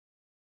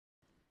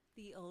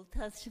The Old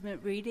Testament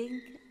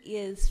reading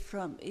is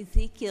from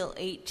Ezekiel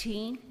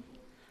 18,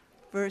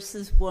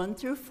 verses 1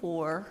 through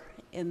 4,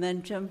 and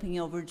then jumping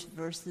over to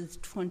verses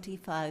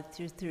 25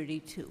 through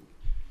 32.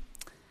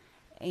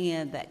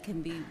 And that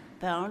can be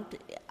found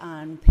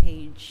on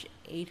page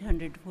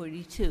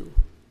 842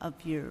 of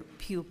your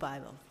Pew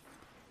Bible.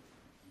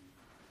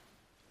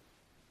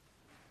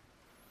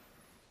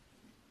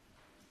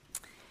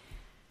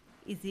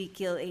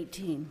 Ezekiel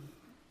 18.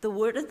 The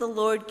word of the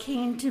Lord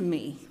came to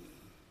me.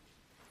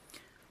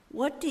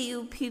 What do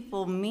you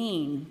people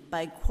mean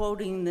by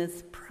quoting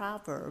this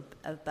proverb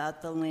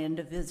about the land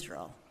of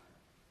Israel?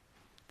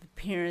 The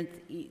parents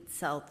eat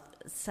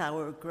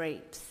sour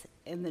grapes,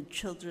 and the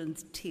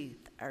children's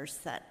teeth are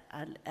set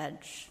on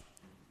edge.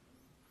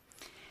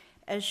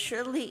 As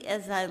surely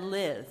as I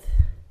live,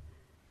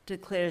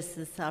 declares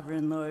the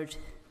sovereign Lord,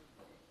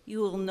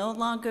 you will no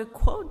longer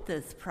quote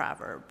this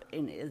proverb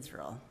in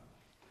Israel.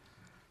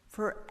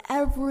 For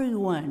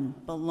everyone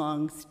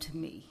belongs to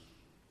me,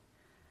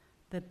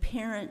 the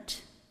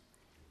parent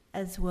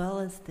as well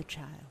as the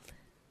child.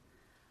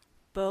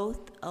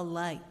 Both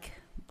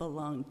alike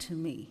belong to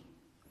me.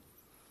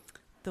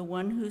 The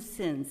one who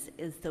sins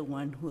is the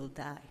one who will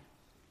die.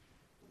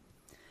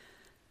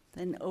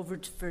 Then over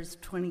to verse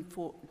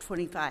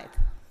 25.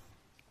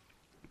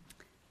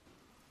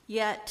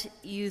 Yet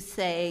you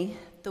say,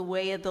 the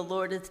way of the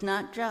Lord is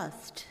not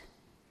just.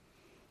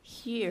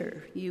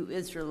 Hear, you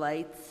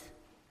Israelites,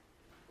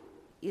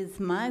 is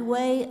my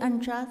way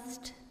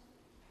unjust?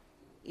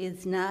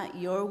 Is not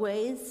your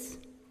ways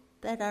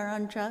that are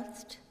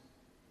unjust?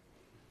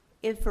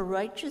 If a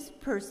righteous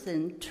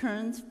person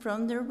turns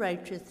from their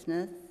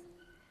righteousness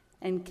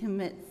and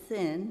commits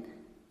sin,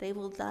 they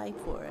will die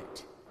for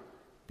it.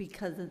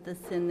 Because of the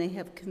sin they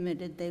have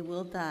committed, they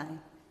will die.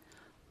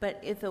 But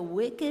if a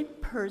wicked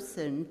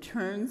person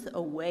turns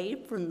away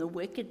from the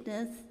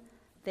wickedness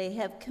they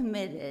have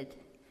committed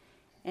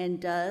and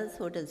does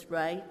what is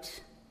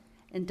right,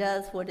 and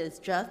does what is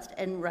just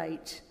and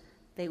right,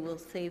 they will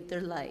save their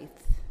life.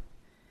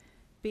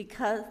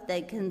 Because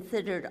they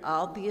considered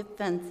all the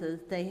offenses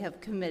they have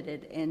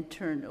committed and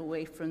turned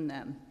away from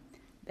them,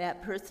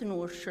 that person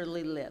will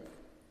surely live.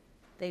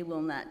 They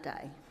will not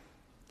die.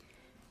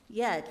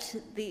 Yet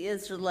the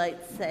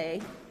Israelites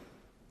say,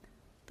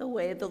 the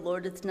way of the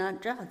Lord is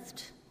not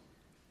just.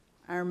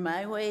 Are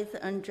my ways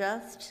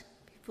unjust,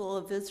 people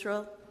of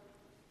Israel?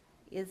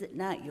 Is it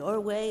not your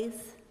ways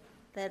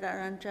that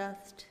are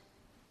unjust?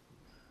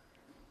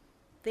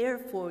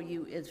 Therefore,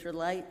 you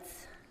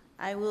Israelites,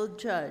 I will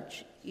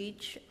judge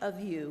each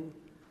of you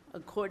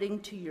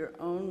according to your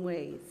own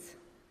ways,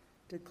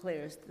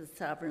 declares the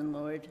sovereign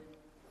Lord.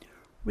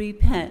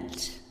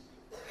 Repent,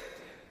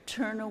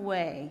 turn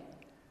away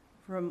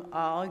from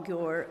all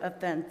your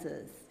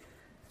offenses.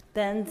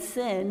 Then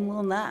sin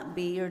will not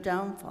be your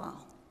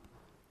downfall.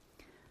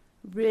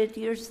 Rid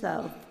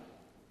yourself,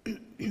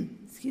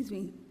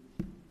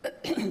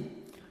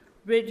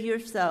 rid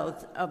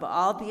yourselves of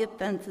all the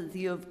offenses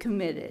you have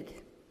committed,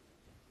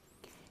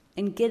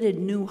 and get a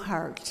new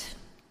heart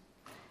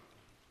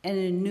and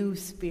a new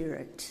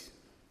spirit.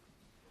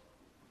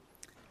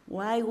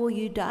 Why will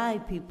you die,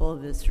 people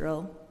of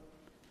Israel?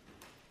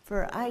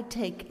 For I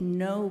take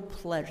no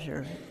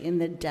pleasure in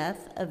the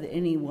death of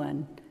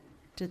anyone,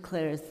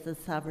 declares the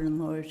sovereign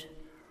Lord.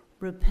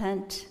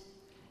 Repent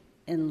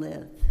and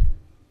live.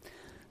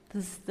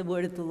 This is the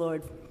word of the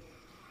Lord.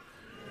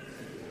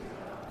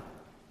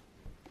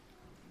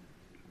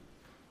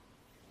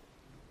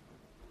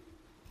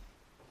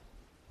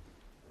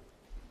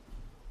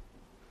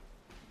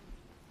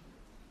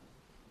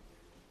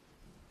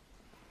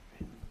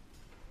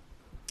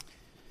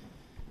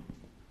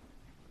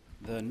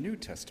 The New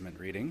Testament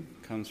reading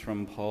comes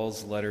from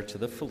Paul's letter to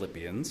the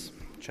Philippians,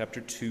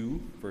 chapter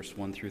 2, verse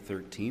 1 through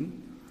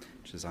 13,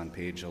 which is on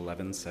page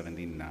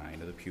 1179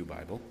 of the Pew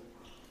Bible.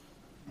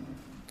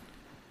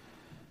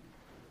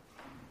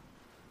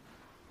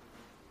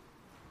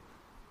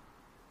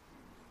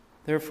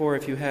 Therefore,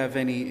 if you have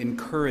any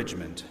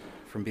encouragement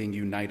from being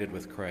united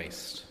with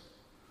Christ,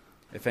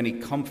 if any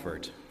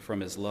comfort from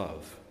his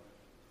love,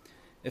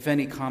 if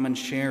any common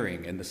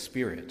sharing in the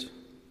Spirit,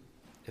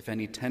 if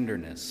any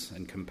tenderness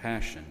and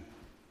compassion,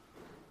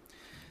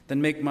 then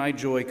make my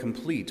joy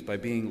complete by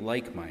being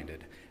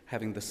like-minded,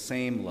 having the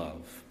same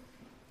love,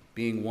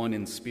 being one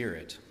in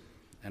spirit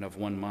and of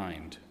one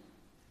mind.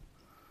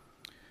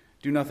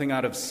 Do nothing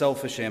out of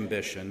selfish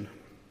ambition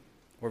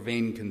or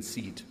vain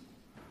conceit.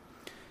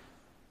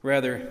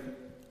 Rather,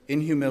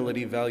 in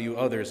humility, value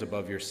others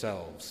above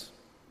yourselves,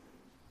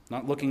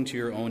 not looking to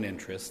your own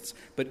interests,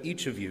 but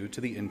each of you to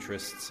the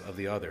interests of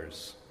the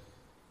others.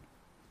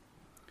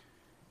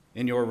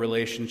 In your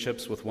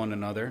relationships with one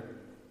another,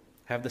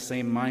 have the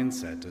same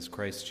mindset as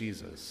Christ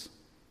Jesus,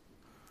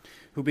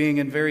 who being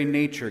in very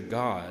nature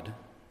God,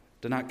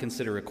 did not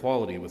consider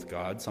equality with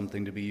God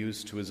something to be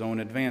used to his own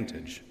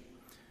advantage.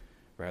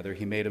 Rather,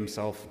 he made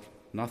himself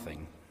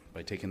nothing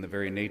by taking the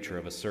very nature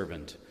of a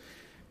servant,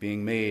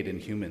 being made in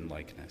human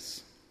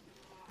likeness.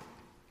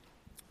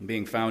 And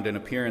being found in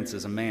appearance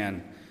as a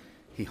man,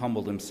 he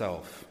humbled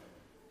himself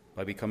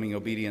by becoming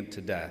obedient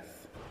to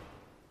death,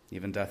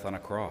 even death on a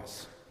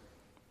cross.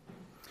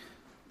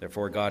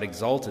 Therefore God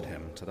exalted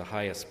him to the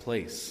highest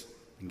place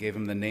and gave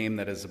him the name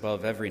that is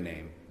above every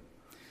name,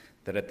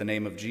 that at the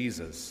name of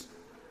Jesus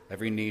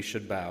every knee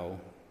should bow,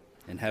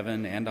 in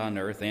heaven and on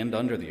earth and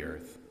under the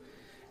earth,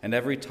 and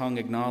every tongue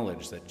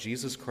acknowledge that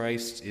Jesus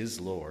Christ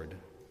is Lord,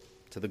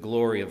 to the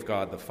glory of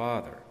God the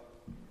Father.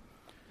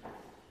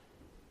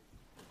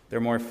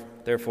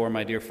 Therefore,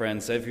 my dear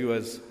friends, as you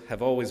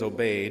have always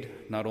obeyed,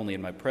 not only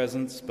in my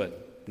presence,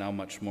 but now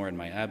much more in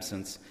my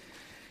absence,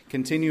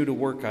 continue to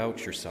work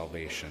out your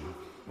salvation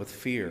with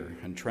fear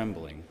and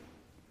trembling.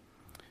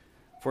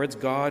 For it's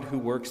God who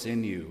works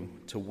in you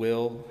to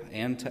will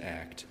and to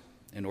act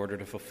in order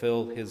to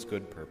fulfill his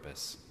good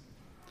purpose.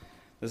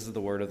 This is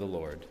the word of the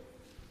Lord.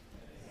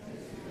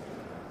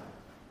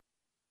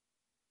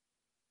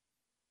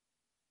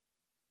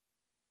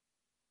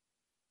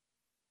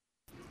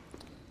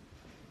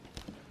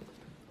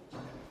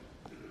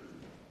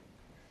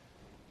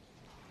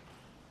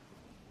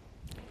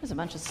 There's a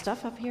bunch of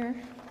stuff up here.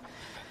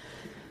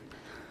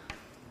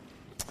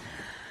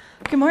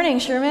 Good morning,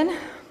 Sherman.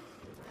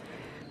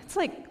 It's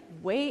like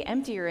way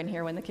emptier in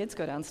here when the kids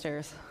go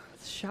downstairs.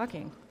 It's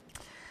shocking.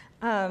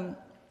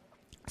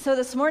 So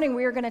this morning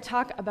we are going to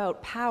talk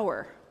about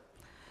power.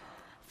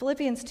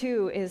 Philippians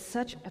 2 is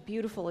such a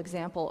beautiful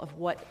example of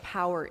what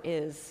power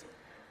is.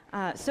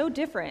 So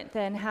different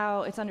than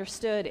how it's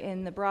understood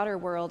in the broader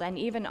world and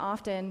even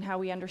often how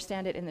we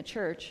understand it in the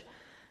church.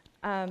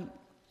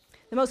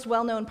 The most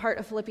well-known part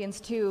of Philippians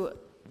 2,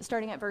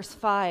 starting at verse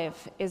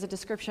 5, is a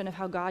description of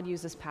how God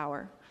uses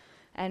power.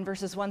 And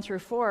verses 1 through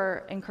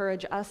 4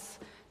 encourage us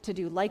to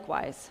do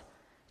likewise,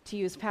 to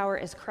use power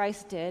as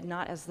Christ did,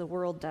 not as the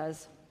world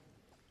does.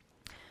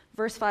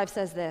 Verse 5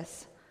 says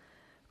this: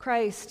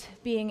 Christ,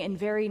 being in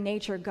very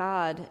nature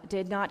God,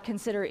 did not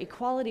consider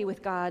equality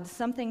with God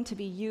something to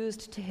be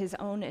used to his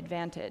own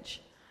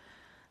advantage.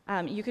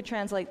 You could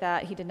translate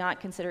that, he did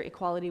not consider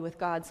equality with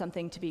God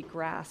something to be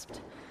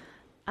grasped.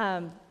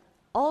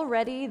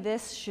 Already,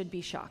 this should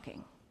be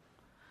shocking.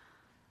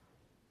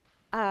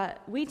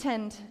 We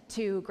tend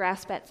to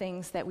grasp at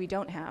things that we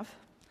don't have,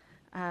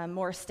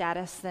 more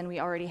status than we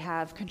already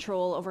have,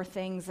 control over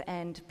things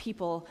and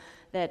people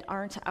that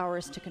aren't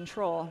ours to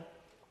control.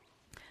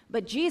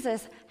 But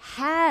Jesus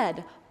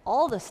had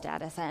all the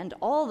status and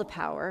all the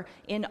power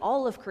in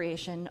all of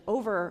creation,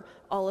 over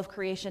all of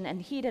creation,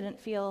 and he didn't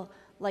feel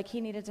like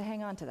he needed to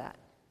hang on to that.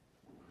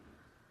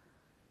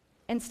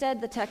 Instead,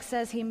 the text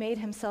says he made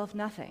himself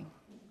nothing,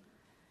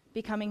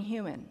 becoming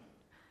human,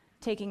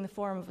 taking the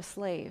form of a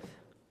slave.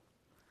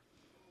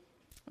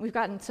 We've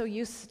gotten so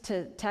used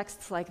to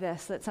texts like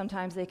this that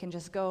sometimes they can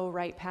just go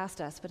right past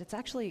us, but it's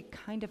actually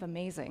kind of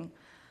amazing.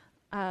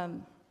 I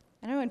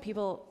know when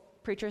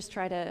preachers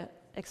try to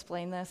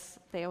explain this,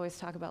 they always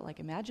talk about, like,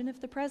 imagine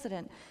if the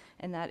president,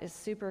 and that is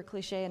super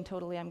cliche and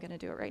totally I'm going to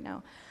do it right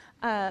now.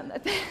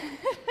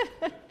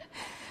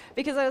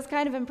 Because I was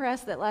kind of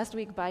impressed that last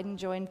week Biden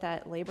joined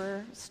that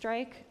labor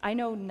strike. I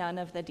know none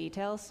of the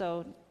details,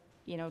 so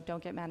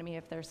don't get mad at me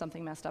if there's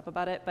something messed up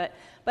about it, but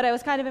I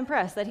was kind of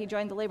impressed that he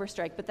joined the labor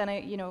strike. But then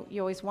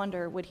you always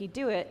wonder, would he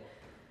do it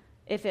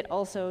if it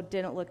also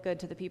didn't look good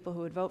to the people who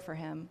would vote for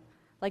him?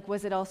 Like,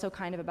 was it also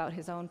kind of about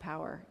his own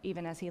power,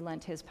 even as he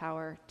lent his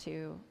power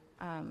to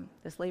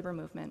this labor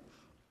movement?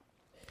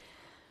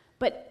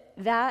 But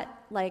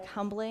that,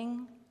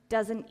 humbling,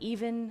 doesn't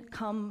even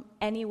come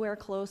anywhere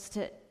close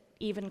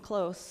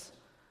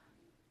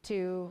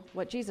to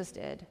what Jesus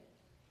did.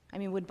 I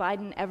mean, would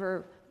Biden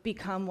ever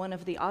become one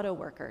of the auto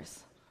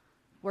workers,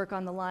 work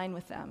on the line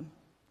with them,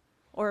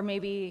 or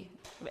maybe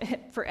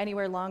for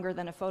anywhere longer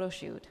than a photo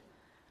shoot?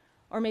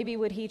 Or maybe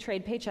would he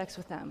trade paychecks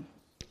with them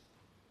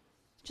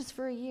just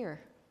for a year?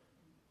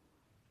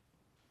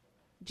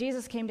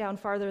 Jesus came down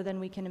farther than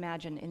we can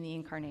imagine in the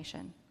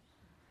incarnation.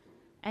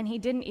 And he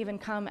didn't even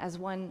come as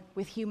one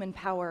with human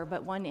power,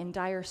 but one in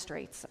dire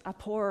straits, a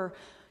poor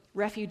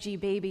refugee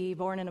baby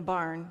born in a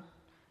barn.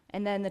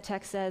 And then the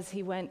text says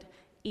he went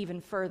even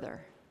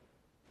further.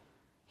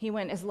 He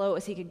went as low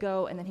as he could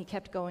go, and then he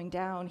kept going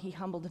down. He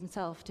humbled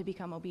himself to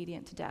become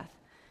obedient to death,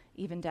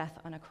 even death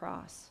on a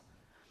cross.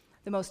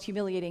 The most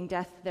humiliating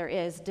death there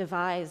is,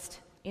 devised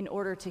in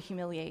order to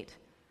humiliate.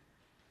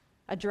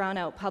 A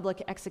drawn-out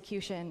public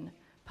execution,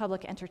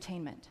 public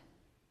entertainment.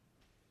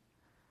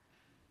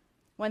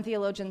 One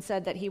theologian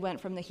said that he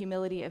went from the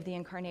humility of the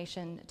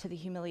incarnation to the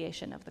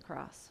humiliation of the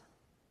cross.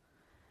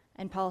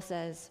 And Paul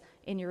says,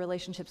 in your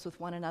relationships with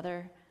one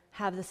another,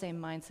 have the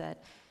same mindset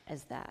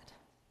as that.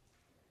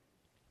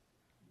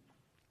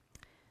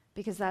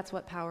 Because that's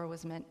what power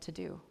was meant to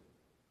do.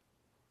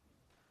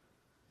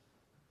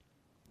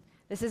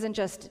 This isn't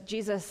just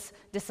Jesus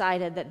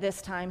decided that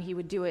this time he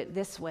would do it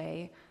this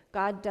way.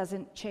 God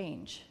doesn't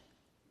change.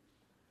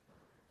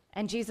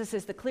 And Jesus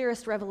is the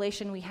clearest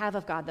revelation we have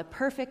of God, the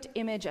perfect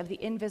image of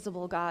the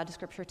invisible God,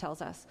 Scripture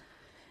tells us.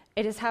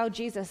 It is how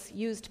Jesus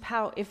used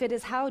power. If it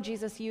is how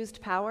Jesus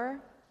used power,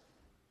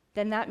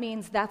 then that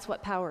means that's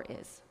what power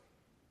is.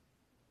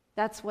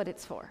 That's what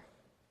it's for.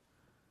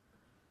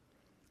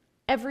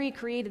 Every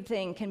created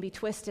thing can be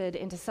twisted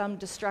into some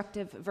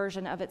destructive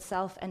version of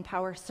itself, and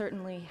power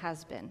certainly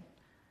has been.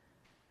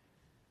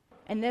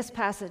 And this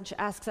passage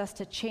asks us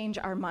to change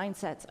our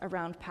mindsets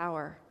around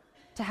power,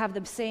 to have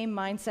the same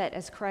mindset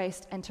as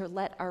Christ, and to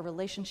let our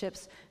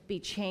relationships be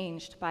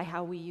changed by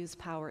how we use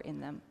power in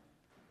them,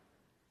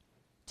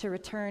 to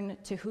return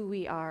to who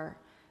we are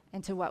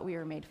and to what we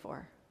are made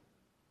for.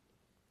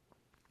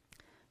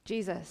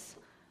 Jesus,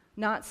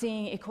 not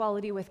seeing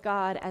equality with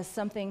God as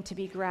something to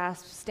be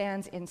grasped,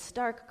 stands in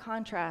stark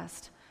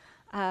contrast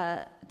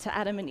to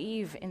Adam and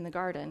Eve in the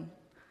garden.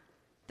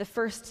 The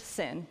first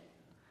sin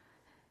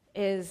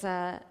is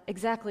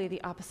exactly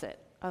the opposite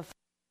of.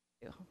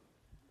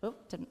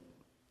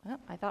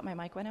 I thought my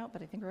mic went out,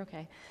 but I think we're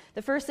okay.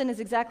 The first sin is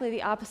exactly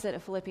the opposite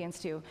of Philippians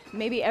 2.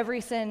 Maybe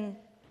every sin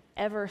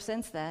ever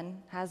since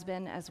then has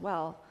been as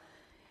well.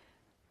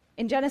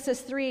 In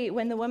Genesis 3,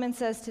 when the woman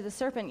says to the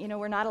serpent,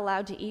 we're not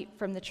allowed to eat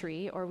from the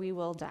tree or we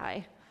will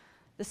die,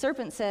 the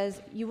serpent says,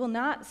 you will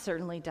not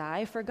certainly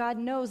die, for God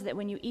knows that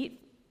when you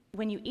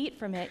eat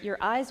from it, your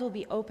eyes will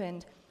be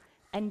opened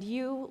and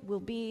you will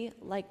be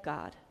like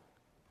God,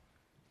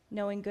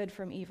 knowing good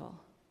from evil.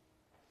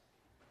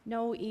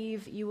 No,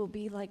 Eve, you will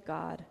be like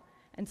God.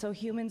 And so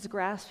humans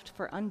grasped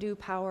for undue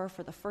power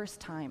for the first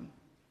time.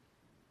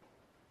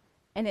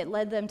 And it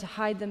led for them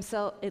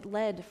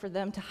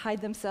to hide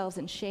themselves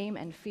in shame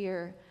and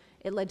fear.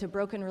 It led to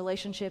broken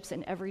relationships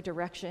in every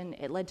direction.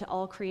 It led to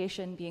all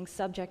creation being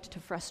subject to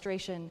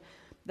frustration.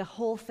 The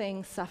whole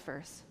thing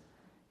suffers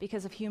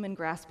because of human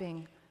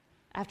grasping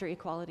after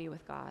equality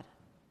with God.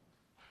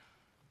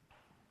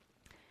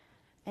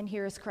 And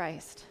here is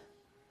Christ,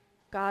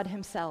 God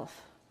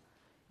himself,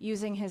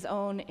 using his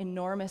own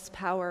enormous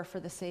power for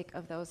the sake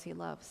of those he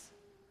loves,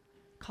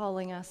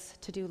 calling us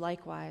to do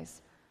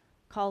likewise,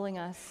 calling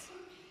us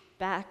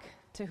back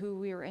to who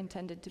we were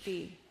intended to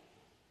be.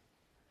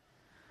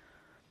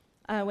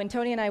 When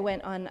Tony and I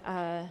went on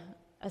a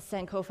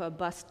Sankofa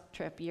bus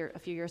trip a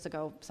few years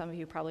ago, some of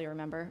you probably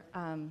remember,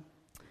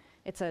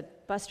 it's a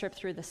bus trip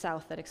through the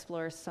South that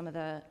explores some of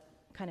the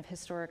kind of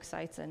historic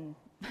sites and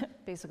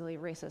basically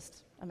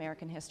racist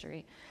American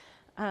history.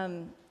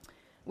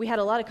 We had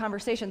a lot of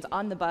conversations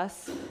on the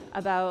bus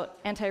about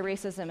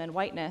anti-racism and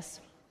whiteness.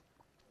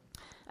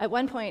 At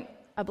one point,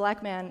 a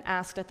black man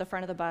asked at the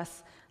front of the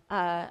bus,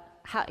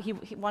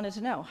 he wanted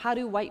to know, how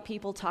do white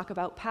people talk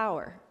about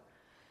power?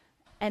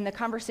 And the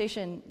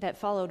conversation that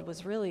followed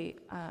was really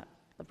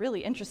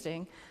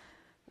interesting.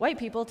 White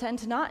people tend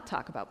to not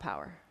talk about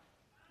power.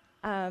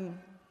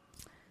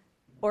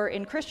 Or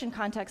in Christian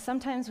context,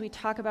 sometimes we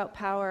talk about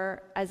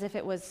power as if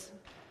it was,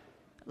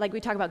 like we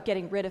talk about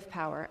getting rid of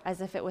power,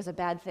 as if it was a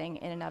bad thing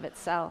in and of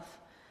itself.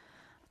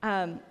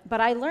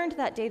 But I learned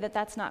that day that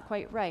that's not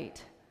quite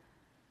right.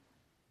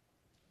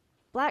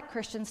 Black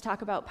Christians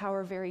talk about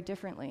power very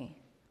differently.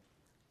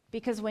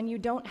 Because when you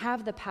don't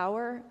have the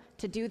power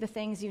to do the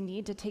things you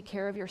need to take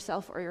care of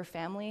yourself or your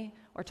family,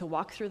 or to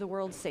walk through the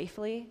world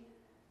safely,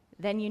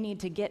 then you need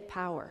to get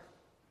power.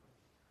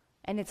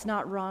 And it's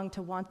not wrong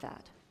to want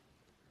that.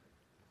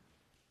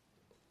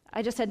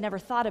 I just had never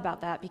thought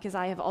about that because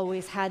I have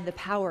always had the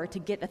power to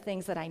get the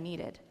things that I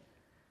needed.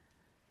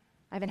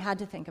 I haven't had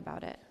to think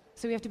about it.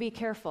 So we have to be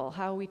careful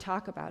how we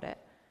talk about it.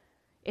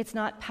 It's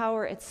not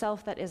power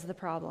itself that is the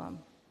problem.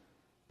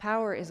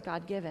 Power is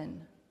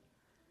God-given.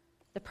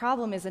 The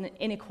problem is an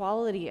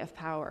inequality of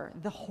power,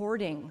 the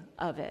hoarding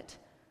of it.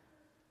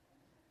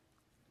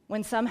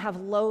 When some have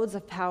loads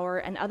of power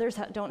and others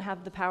don't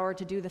have the power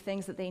to do the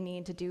things that they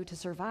need to do to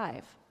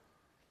survive,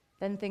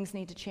 then things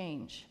need to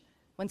change.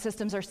 When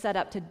systems are set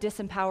up to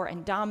disempower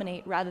and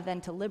dominate rather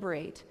than to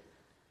liberate,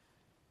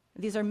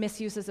 these are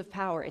misuses of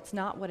power. It's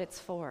not what it's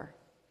for.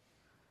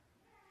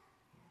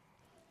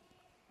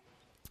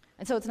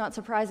 And so it's not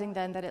surprising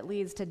then that it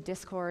leads to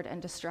discord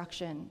and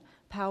destruction.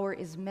 Power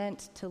is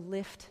meant to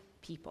lift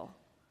people.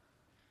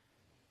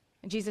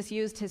 And Jesus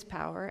used his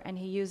power, and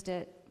he used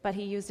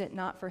it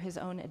not for his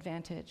own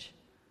advantage,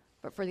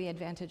 but for the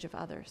advantage of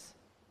others.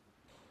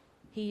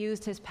 He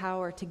used his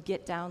power to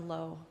get down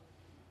low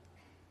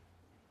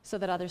so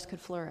that others could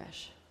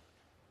flourish.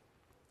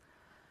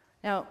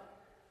 Now,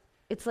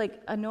 it's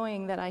like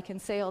annoying that I can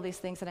say all these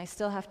things and I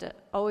still have to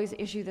always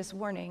issue this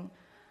warning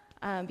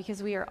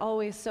because we are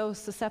always so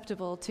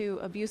susceptible to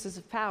abuses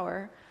of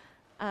power.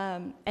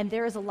 And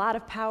there is a lot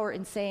of power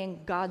in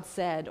saying God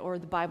said or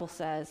the Bible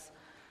says.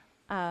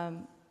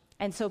 And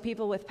so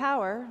people with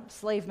power,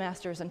 slave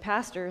masters and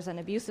pastors and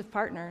abusive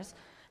partners,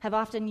 have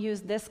often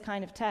used this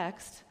kind of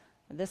text,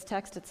 this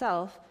text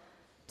itself,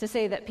 to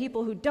say that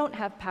people who don't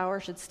have power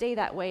should stay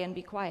that way and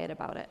be quiet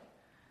about it.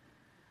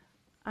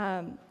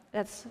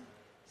 That's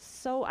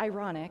so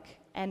ironic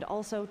and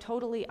also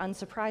totally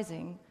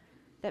unsurprising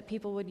that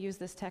people would use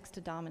this text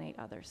to dominate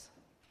others.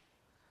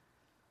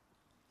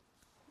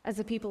 As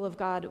a people of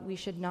God, we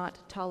should not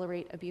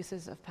tolerate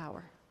abuses of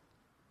power.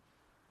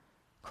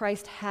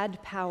 Christ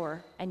had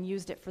power and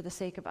used it for the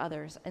sake of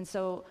others, and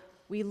so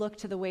we look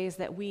to the ways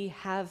that we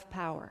have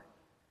power,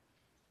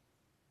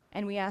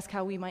 and we ask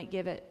how we might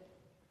give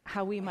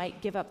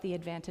up the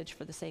advantage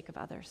for the sake of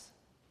others.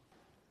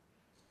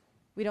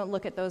 We don't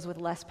look at those with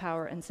less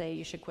power and say,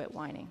 you should quit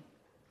whining.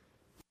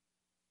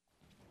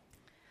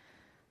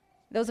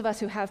 Those of us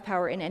who have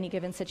power in any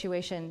given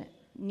situation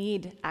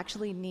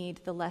actually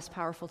need the less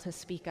powerful to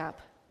speak up,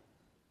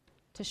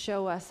 to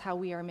show us how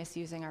we are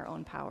misusing our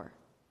own power.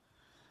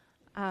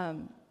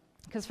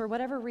 Because for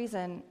whatever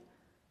reason,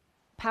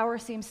 power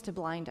seems to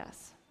blind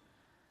us.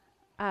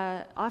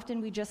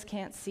 Often we just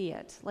can't see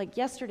it. Like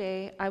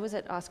yesterday, I was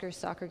at Oscar's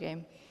soccer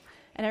game,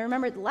 and I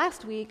remembered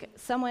last week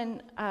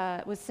someone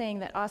was saying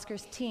that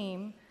Oscar's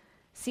team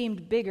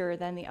seemed bigger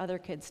than the other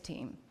kids'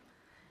 team.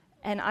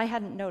 And I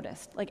hadn't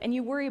noticed. And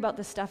you worry about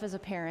this stuff as a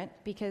parent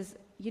because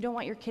you don't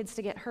want your kids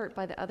to get hurt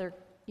by the other,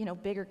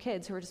 bigger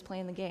kids who are just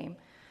playing the game.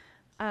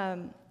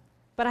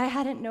 But I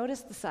hadn't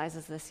noticed the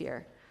sizes this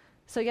year.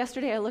 So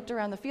yesterday I looked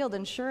around the field,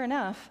 and sure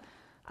enough,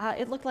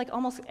 it looked like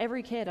almost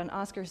every kid on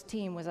Oscar's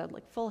team was a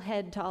full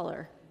head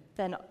taller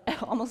than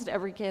almost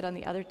every kid on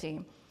the other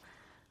team.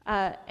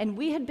 And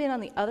we had been on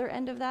the other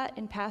end of that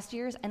in past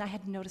years, and I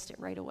had noticed it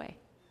right away.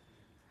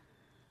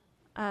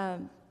 I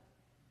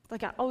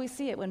always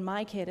see it when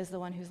my kid is the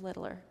one who's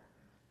littler.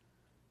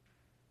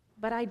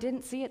 But I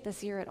didn't see it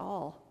this year at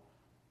all.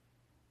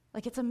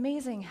 It's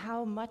amazing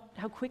how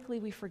quickly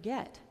we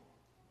forget.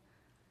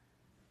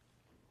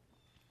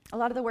 A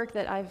lot of the work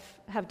that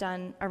have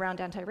done around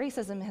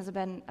anti-racism has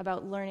been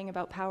about learning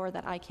about power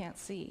that I can't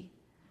see.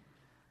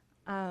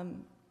 But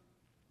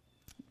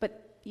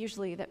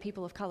usually that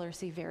people of color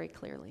see very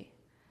clearly.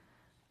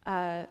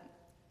 I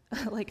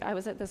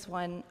was at this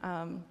one,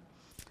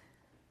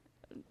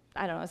 I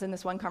was in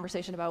this one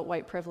conversation about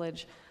white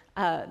privilege.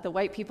 The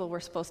white people were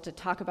supposed to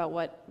talk about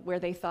where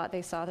they thought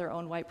they saw their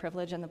own white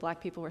privilege, and the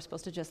black people were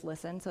supposed to just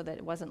listen so that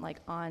it wasn't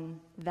on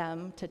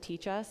them to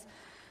teach us.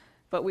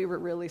 But we were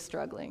really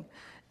struggling.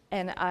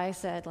 And I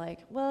said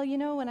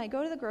when I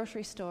go to the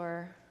grocery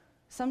store,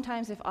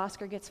 sometimes if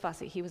Oscar gets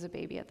fussy, he was a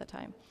baby at the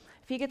time.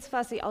 If he gets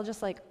fussy, I'll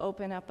just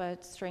open up a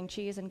string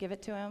cheese and give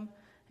it to him,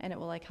 and it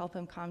will help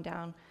him calm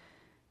down.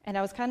 And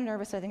I was kind of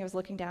nervous. I think I was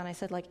looking down. I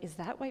said, is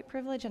that white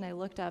privilege? And I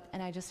looked up,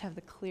 and I just have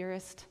the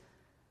clearest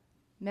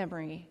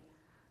memory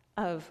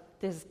of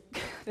this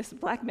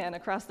black man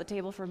across the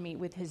table from me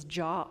with his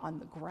jaw on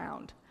the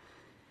ground.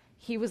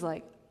 He was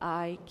like,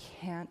 I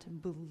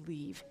can't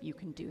believe you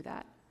can do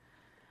that.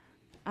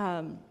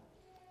 And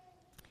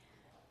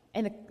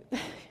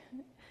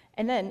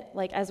then,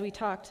 as we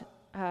talked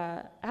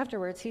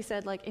afterwards, he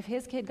said, if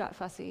his kid got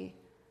fussy,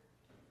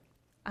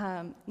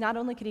 not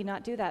only could he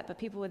not do that, but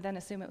people would then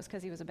assume it was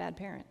because he was a bad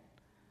parent.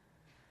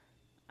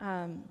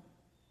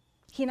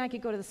 He and I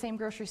could go to the same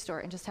grocery store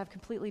and just have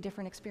completely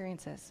different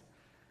experiences.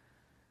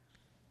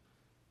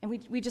 And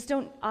we just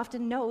don't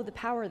often know the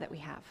power that we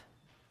have.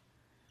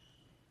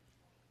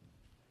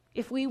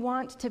 If we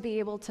want to be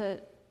able to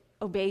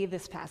obey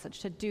this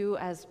passage, to do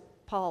as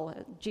Paul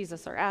and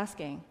Jesus are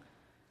asking,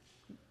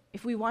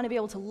 if we want to be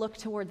able to look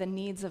toward the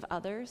needs of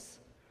others,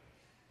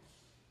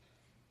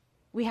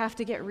 we have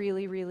to get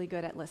really, really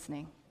good at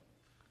listening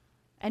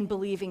and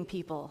believing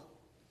people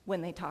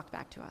when they talk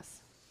back to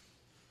us.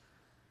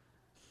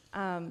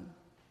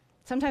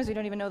 Sometimes we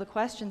don't even know the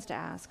questions to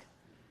ask.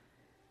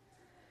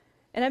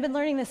 And I've been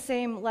learning the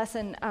same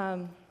lesson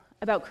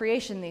about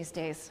creation these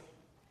days.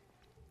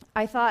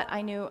 I thought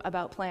I knew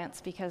about plants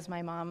because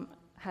my mom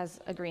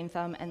has a green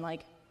thumb and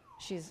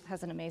she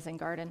has an amazing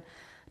garden.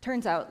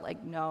 Turns out,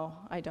 no,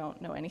 I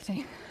don't know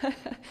anything.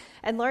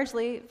 And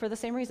largely for the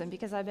same reason,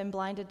 because I've been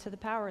blinded to the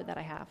power that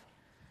I have.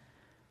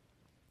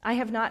 I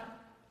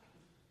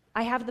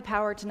have the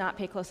power to not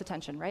pay close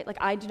attention, right?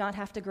 I do not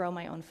have to grow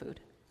my own food.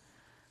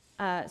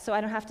 So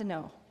I don't have to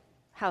know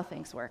how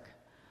things work.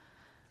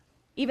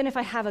 Even if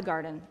I have a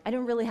garden, I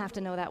don't really have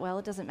to know that well.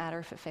 It doesn't matter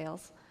if it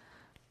fails.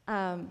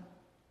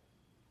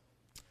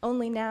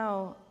 Only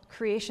now,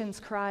 creation's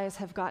cries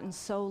have gotten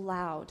so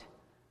loud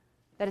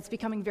that it's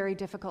becoming very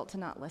difficult to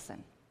not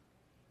listen.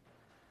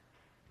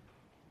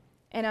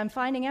 And I'm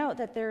finding out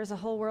that there's a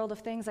whole world of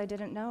things I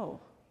didn't know.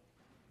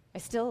 I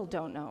still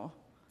don't know.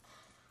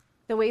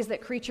 The ways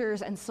that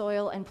creatures and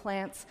soil and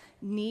plants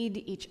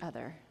need each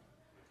other.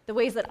 The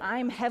ways that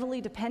I'm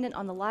heavily dependent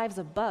on the lives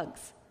of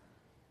bugs,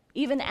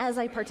 even as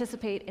I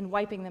participate in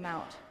wiping them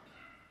out.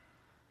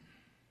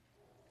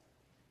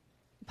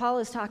 Paul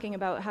is talking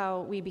about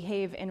how we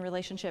behave in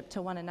relationship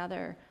to one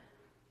another,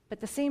 but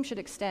the same should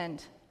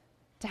extend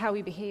to how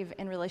we behave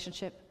in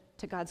relationship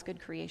to God's good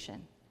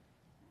creation.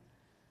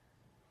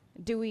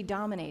 Do we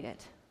dominate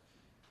it?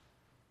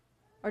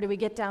 Or do we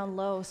get down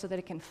low so that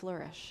it can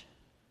flourish?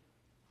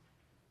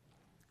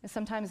 And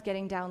sometimes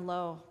getting down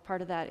low,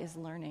 part of that is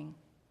learning.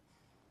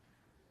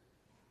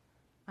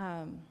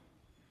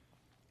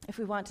 If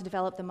we want to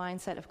develop the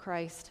mindset of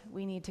Christ,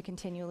 we need to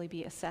continually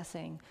be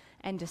assessing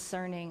and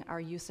discerning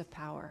our use of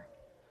power,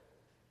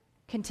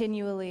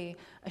 continually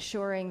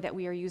assuring that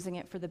we are using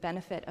it for the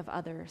benefit of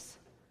others,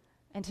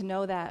 and to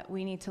know that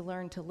we need to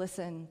learn to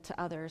listen to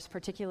others,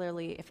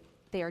 particularly if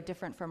they are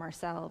different from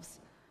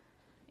ourselves,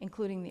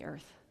 including the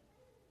earth.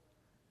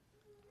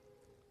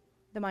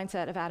 The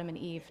mindset of Adam and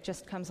Eve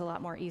just comes a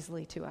lot more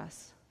easily to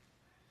us.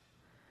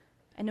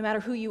 And no matter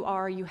who you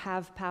are, you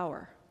have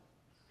power.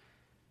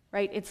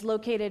 Right? It's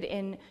located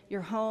in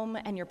your home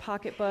and your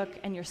pocketbook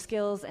and your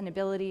skills and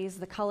abilities,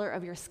 the color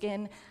of your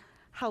skin,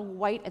 how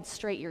white and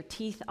straight your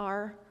teeth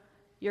are,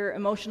 your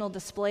emotional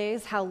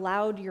displays, how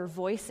loud your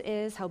voice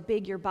is, how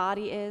big your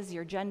body is,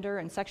 your gender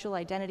and sexual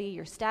identity,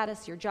 your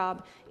status, your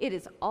job. It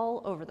is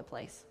all over the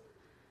place.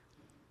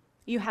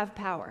 You have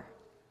power.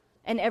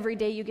 And every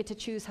day you get to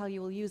choose how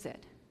you will use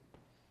it.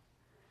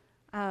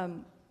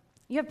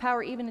 You have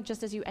power even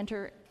just as you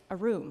enter a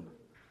room.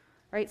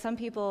 Right? Some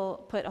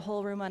people put a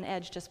whole room on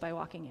edge just by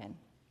walking in.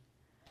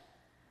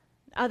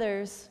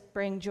 Others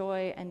bring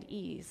joy and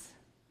ease.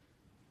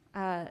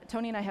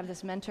 Tony and I have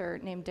this mentor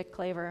named Dick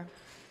Claver,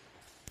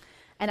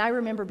 and I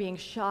remember being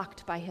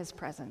shocked by his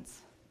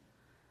presence.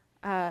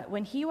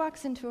 When he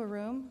walks into a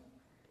room,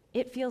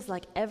 it feels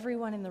like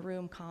everyone in the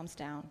room calms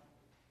down.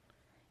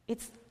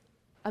 It's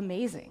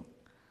amazing.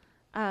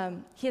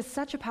 He has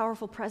such a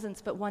powerful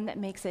presence, but one that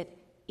makes it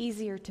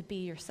easier to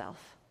be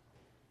yourself.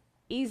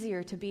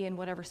 Easier to be in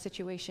whatever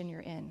situation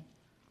you're in.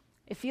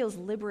 It feels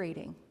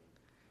liberating.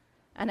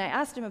 And I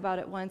asked him about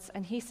it once,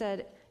 and he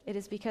said it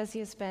is because he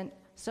has spent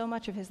so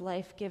much of his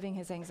life giving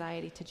his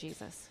anxiety to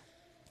Jesus.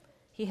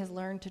 He has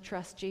learned to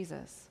trust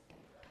Jesus.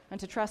 And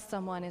to trust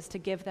someone is to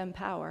give them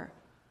power.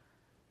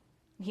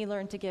 He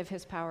learned to give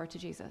his power to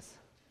Jesus.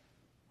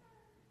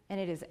 And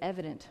it is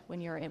evident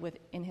when you're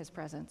in his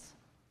presence.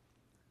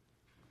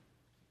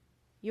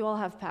 You all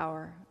have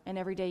power, and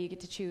every day you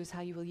get to choose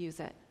how you will use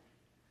it.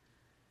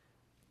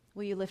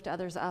 Will you lift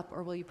others up,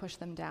 or will you push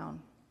them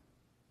down?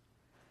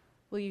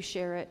 Will you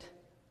share it,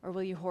 or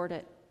will you hoard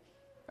it?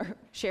 Or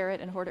share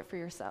it and hoard it for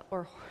yourself?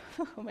 Or,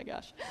 oh my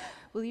gosh,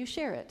 will you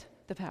share it,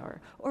 the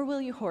power, or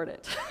will you hoard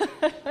it?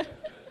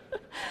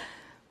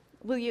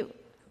 Will you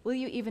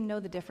even know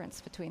the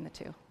difference between the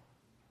two?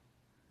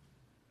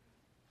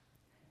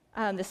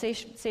 The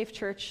Safe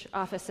Church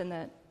office in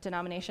the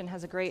denomination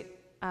has a great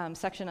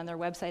section on their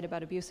website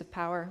about abuse of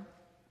power.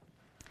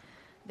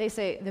 They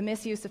say the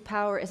misuse of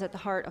power is at the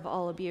heart of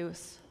all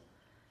abuse,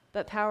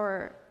 but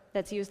power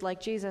that's used like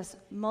Jesus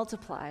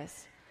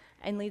multiplies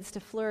and leads to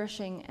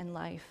flourishing and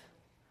life.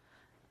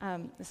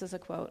 This is a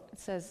quote. It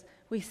says,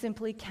 "We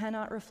simply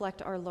cannot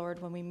reflect our Lord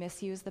when we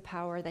misuse the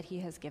power that he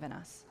has given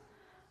us,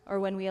 or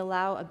when we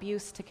allow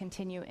abuse to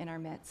continue in our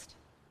midst.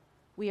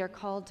 We are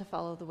called to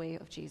follow the way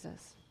of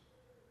Jesus."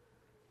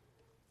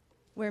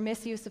 Where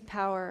misuse of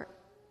power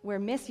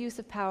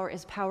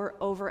is power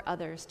over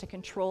others, to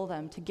control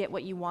them, to get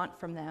what you want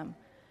from them,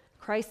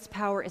 Christ's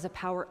power is a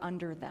power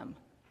under them,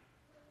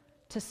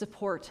 to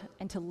support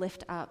and to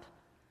lift up,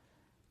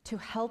 to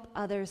help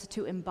others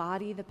to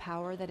embody the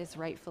power that is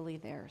rightfully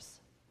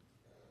theirs.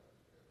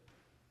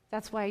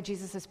 That's why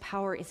Jesus'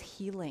 power is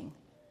healing.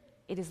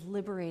 It is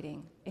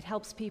liberating. It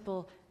helps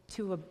people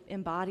to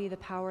embody the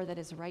power that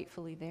is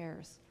rightfully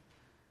theirs.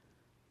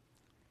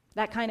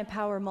 That kind of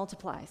power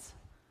multiplies.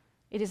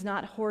 It is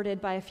not hoarded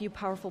by a few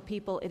powerful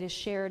people. It is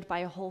shared by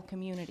a whole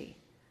community.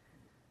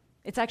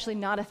 It's actually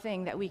not a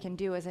thing that we can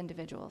do as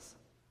individuals.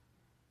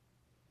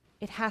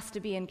 It has to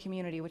be in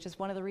community, which is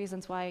one of the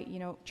reasons why,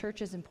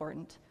 church is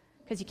important,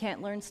 because you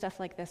can't learn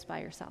stuff like this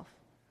by yourself.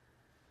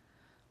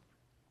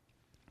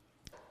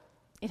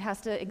 It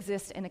has to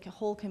exist in a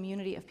whole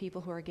community of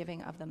people who are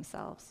giving of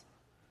themselves.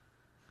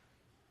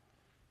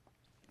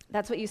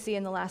 That's what you see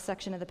in the last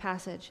section of the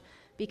passage.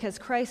 Because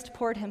Christ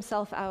poured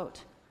himself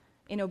out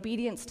in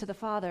obedience to the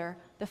Father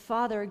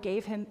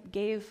gave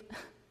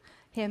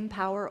him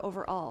power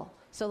over all.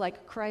 So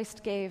like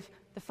Christ gave,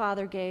 the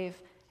Father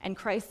gave, and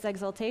Christ's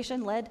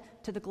exaltation led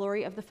to the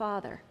glory of the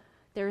Father.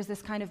 There is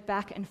this kind of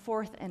back and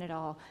forth in it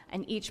all,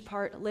 and each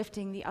part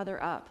lifting the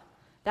other up.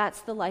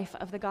 That's the life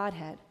of the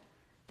Godhead.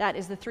 That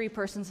is the three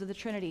persons of the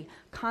Trinity,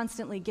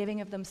 constantly giving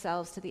of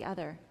themselves to the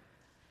other.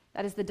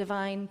 That is the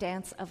divine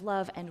dance of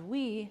love, and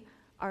we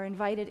are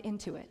invited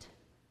into it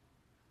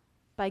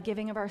by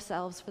giving of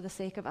ourselves for the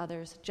sake of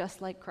others,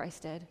 just like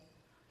Christ did,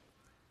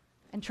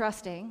 and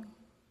trusting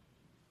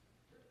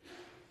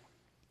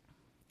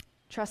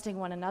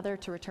one another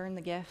to return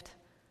the gift,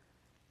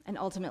 and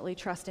ultimately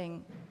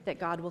trusting that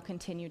God will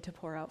continue to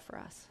pour out for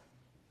us.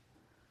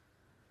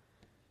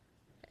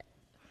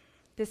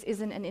 This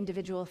isn't an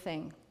individual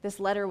thing. This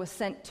letter was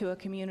sent to a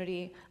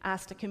community,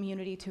 asked a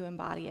community to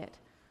embody it.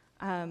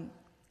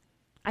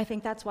 I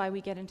think that's why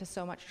we get into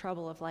so much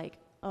trouble of like,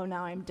 oh,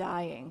 now I'm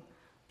dying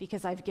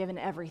because I've given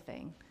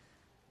everything.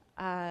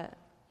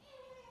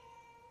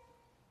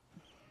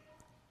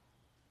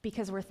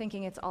 Because we're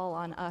thinking it's all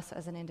on us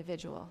as an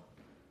individual.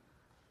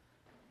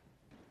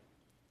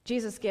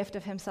 Jesus' gift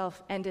of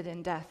himself ended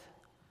in death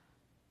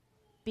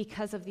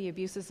because of the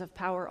abuses of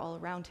power all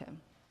around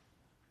him.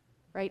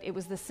 Right? It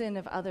was the sin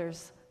of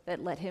others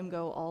that let him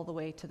go all the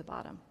way to the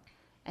bottom.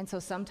 And so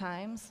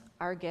sometimes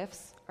our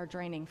gifts are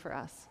draining for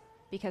us,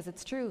 because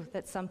it's true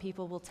that some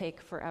people will take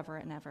forever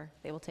and ever.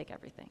 They will take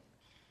everything.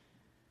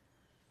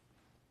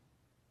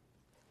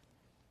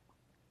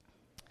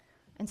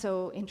 And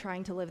so in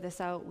trying to live this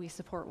out, we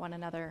support one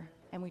another,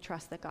 and we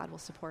trust that God will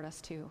support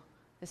us too.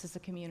 This is a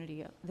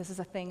community. This is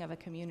a thing of a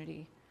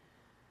community.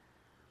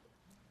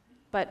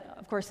 But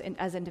of course,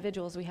 as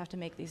individuals, we have to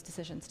make these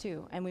decisions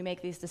too, and we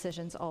make these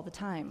decisions all the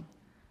time.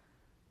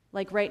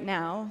 Like right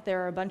now,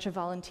 there are a bunch of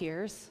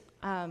volunteers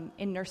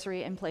in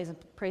nursery and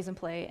praise and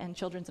play and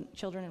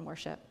children in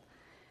worship,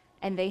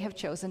 and they have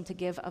chosen to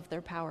give of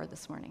their power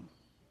this morning.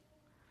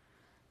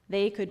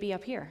 They could be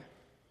up here,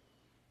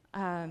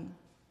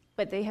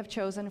 but they have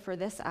chosen for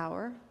this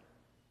hour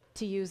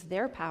to use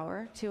their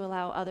power to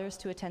allow others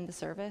to attend the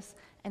service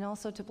and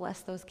also to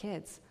bless those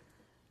kids.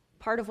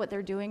 Part of what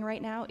they're doing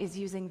right now is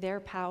using their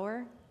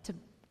power to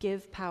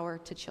give power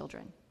to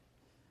children.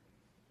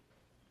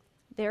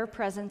 Their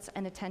presence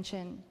and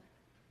attention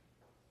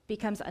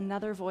becomes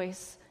another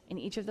voice in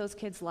each of those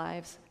kids'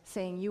 lives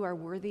saying, you are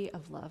worthy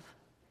of love.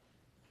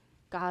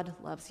 God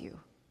loves you.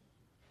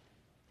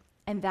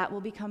 And that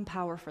will become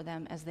power for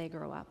them as they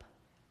grow up.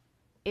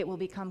 It will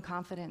become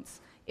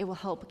confidence. It will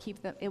help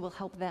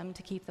them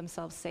to keep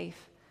themselves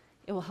safe.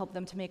 It will help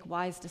them to make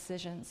wise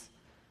decisions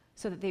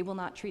so that they will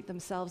not treat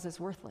themselves as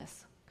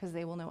worthless, because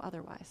they will know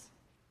otherwise.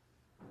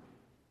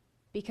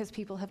 Because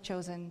people have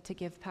chosen to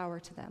give power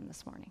to them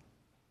this morning.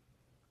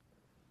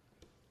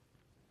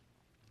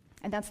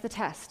 And that's the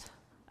test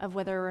of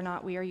whether or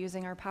not we are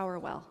using our power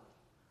well.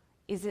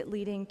 Is it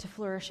leading to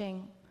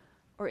flourishing,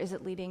 or is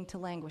it leading to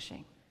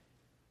languishing?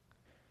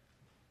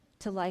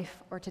 To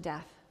life or to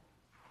death?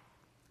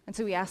 And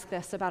so we ask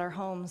this about our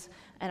homes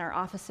and our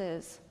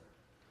offices,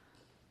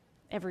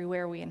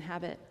 everywhere we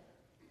inhabit.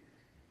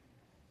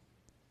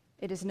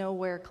 It is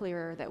nowhere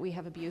clearer that we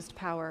have abused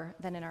power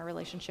than in our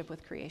relationship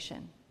with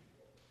creation.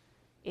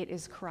 It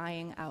is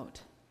crying out.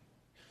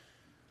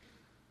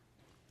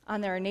 On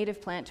their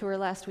native plant tour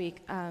last week,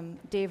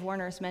 Dave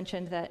Warners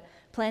mentioned that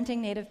planting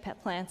native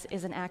plants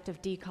is an act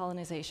of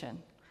decolonization.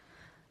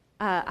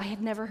 I had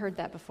never heard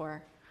that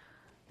before.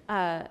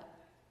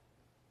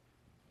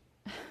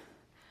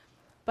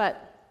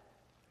 But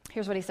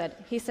here's what he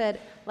said. He said,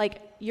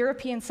 like,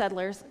 European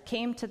settlers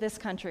came to this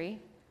country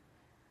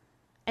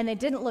and they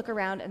didn't look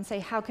around and say,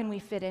 how can we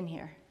fit in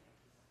here?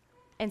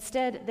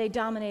 Instead, they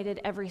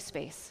dominated every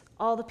space,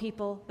 all the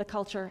people, the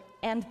culture,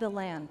 and the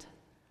land,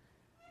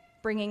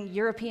 bringing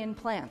European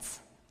plants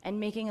and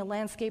making a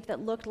landscape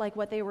that looked like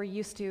what they were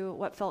used to,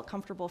 what felt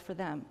comfortable for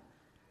them.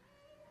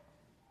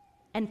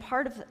 And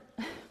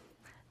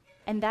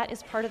that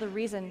is part of the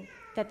reason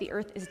that the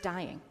earth is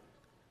dying,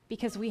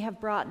 because we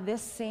have brought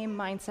this same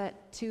mindset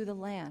to the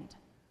land.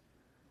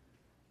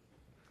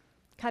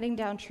 Cutting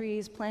down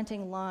trees,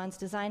 planting lawns,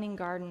 designing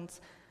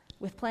gardens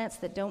with plants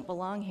that don't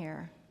belong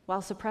here,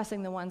 while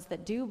suppressing the ones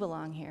that do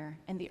belong here,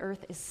 and the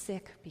earth is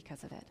sick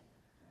because of it.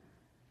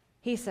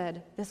 He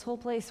said, this whole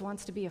place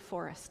wants to be a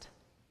forest.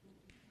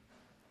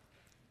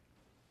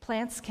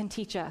 Plants can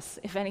teach us,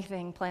 if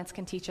anything, plants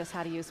can teach us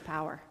how to use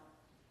power.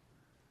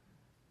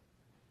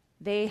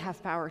 They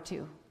have power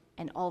too,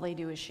 and all they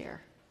do is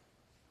share.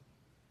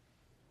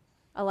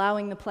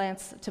 Allowing the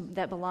plants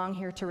that belong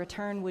here to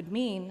return would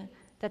mean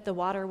that the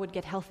water would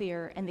get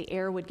healthier, and the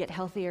air would get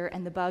healthier,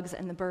 and the bugs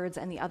and the birds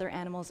and the other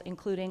animals,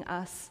 including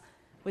us,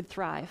 would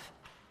thrive.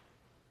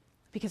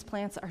 Because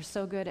plants are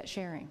so good at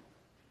sharing.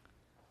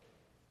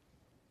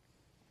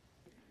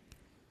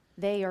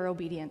 They are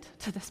obedient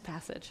to this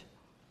passage.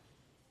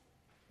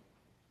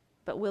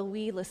 But will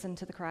we listen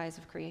to the cries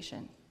of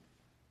creation?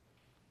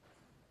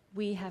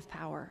 We have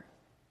power.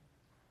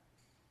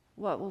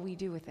 What will we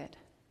do with it?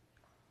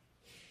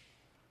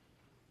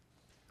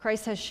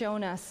 Christ has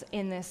shown us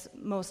in this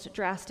most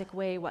drastic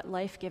way what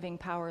life-giving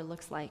power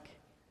looks like.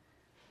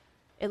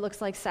 It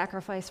looks like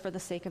sacrifice for the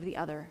sake of the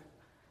other.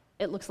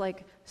 It looks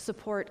like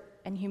support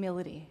and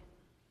humility.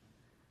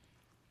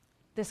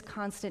 This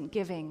constant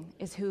giving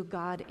is who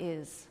God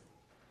is.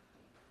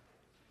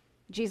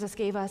 Jesus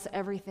gave us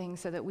everything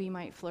so that we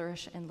might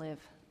flourish and live.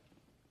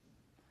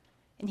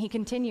 And he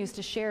continues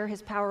to share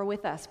his power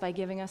with us by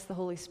giving us the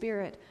Holy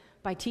Spirit,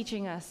 by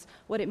teaching us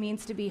what it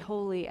means to be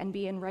holy and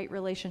be in right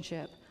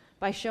relationship,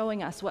 by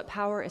showing us what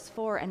power is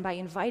for, and by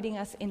inviting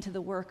us into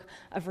the work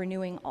of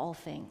renewing all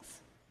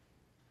things.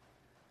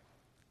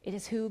 It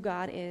is who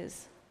God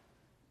is,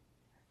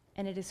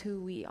 and it is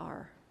who we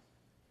are.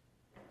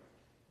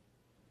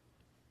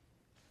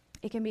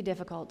 It can be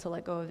difficult to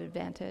let go of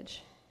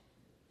advantage,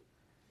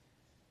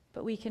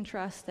 but we can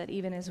trust that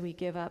even as we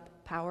give up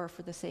power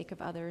for the sake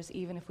of others,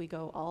 even if we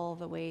go all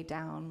the way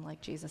down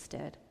like Jesus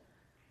did,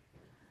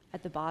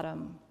 at the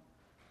bottom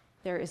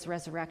there is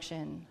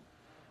resurrection,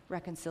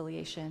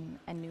 reconciliation,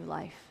 and new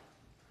life,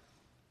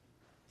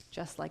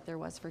 just like there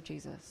was for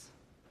Jesus.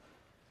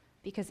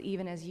 Because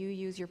even as you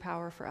use your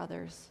power for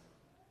others,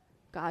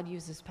 God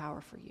uses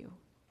power for you.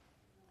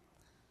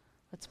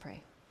 Let's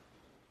pray.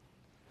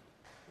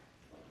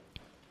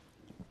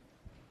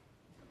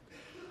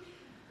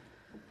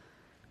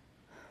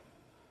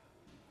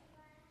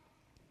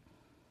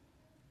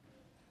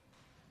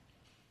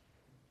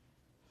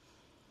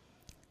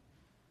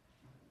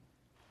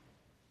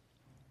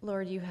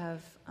 Lord, you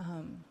have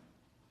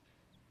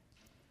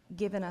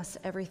given us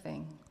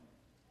everything,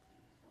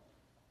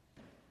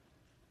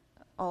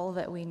 all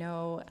that we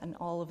know and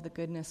all of the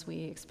goodness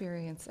we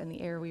experience and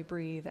the air we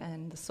breathe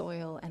and the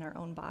soil and our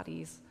own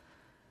bodies.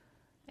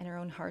 in our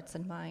own hearts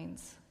and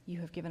minds, you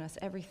have given us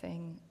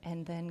everything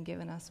and then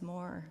given us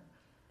more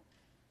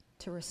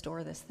to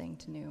restore this thing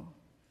to new.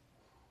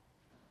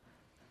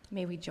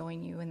 May we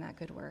join you in that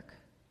good work.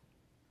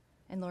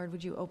 And Lord,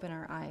 would you open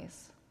our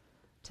eyes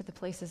to the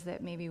places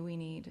that maybe we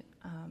need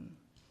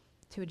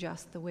to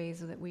adjust the ways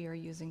that we are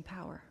using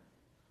power,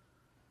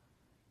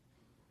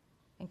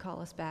 and call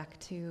us back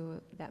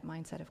to that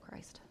mindset of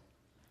Christ.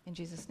 In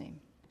Jesus' name,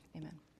 amen.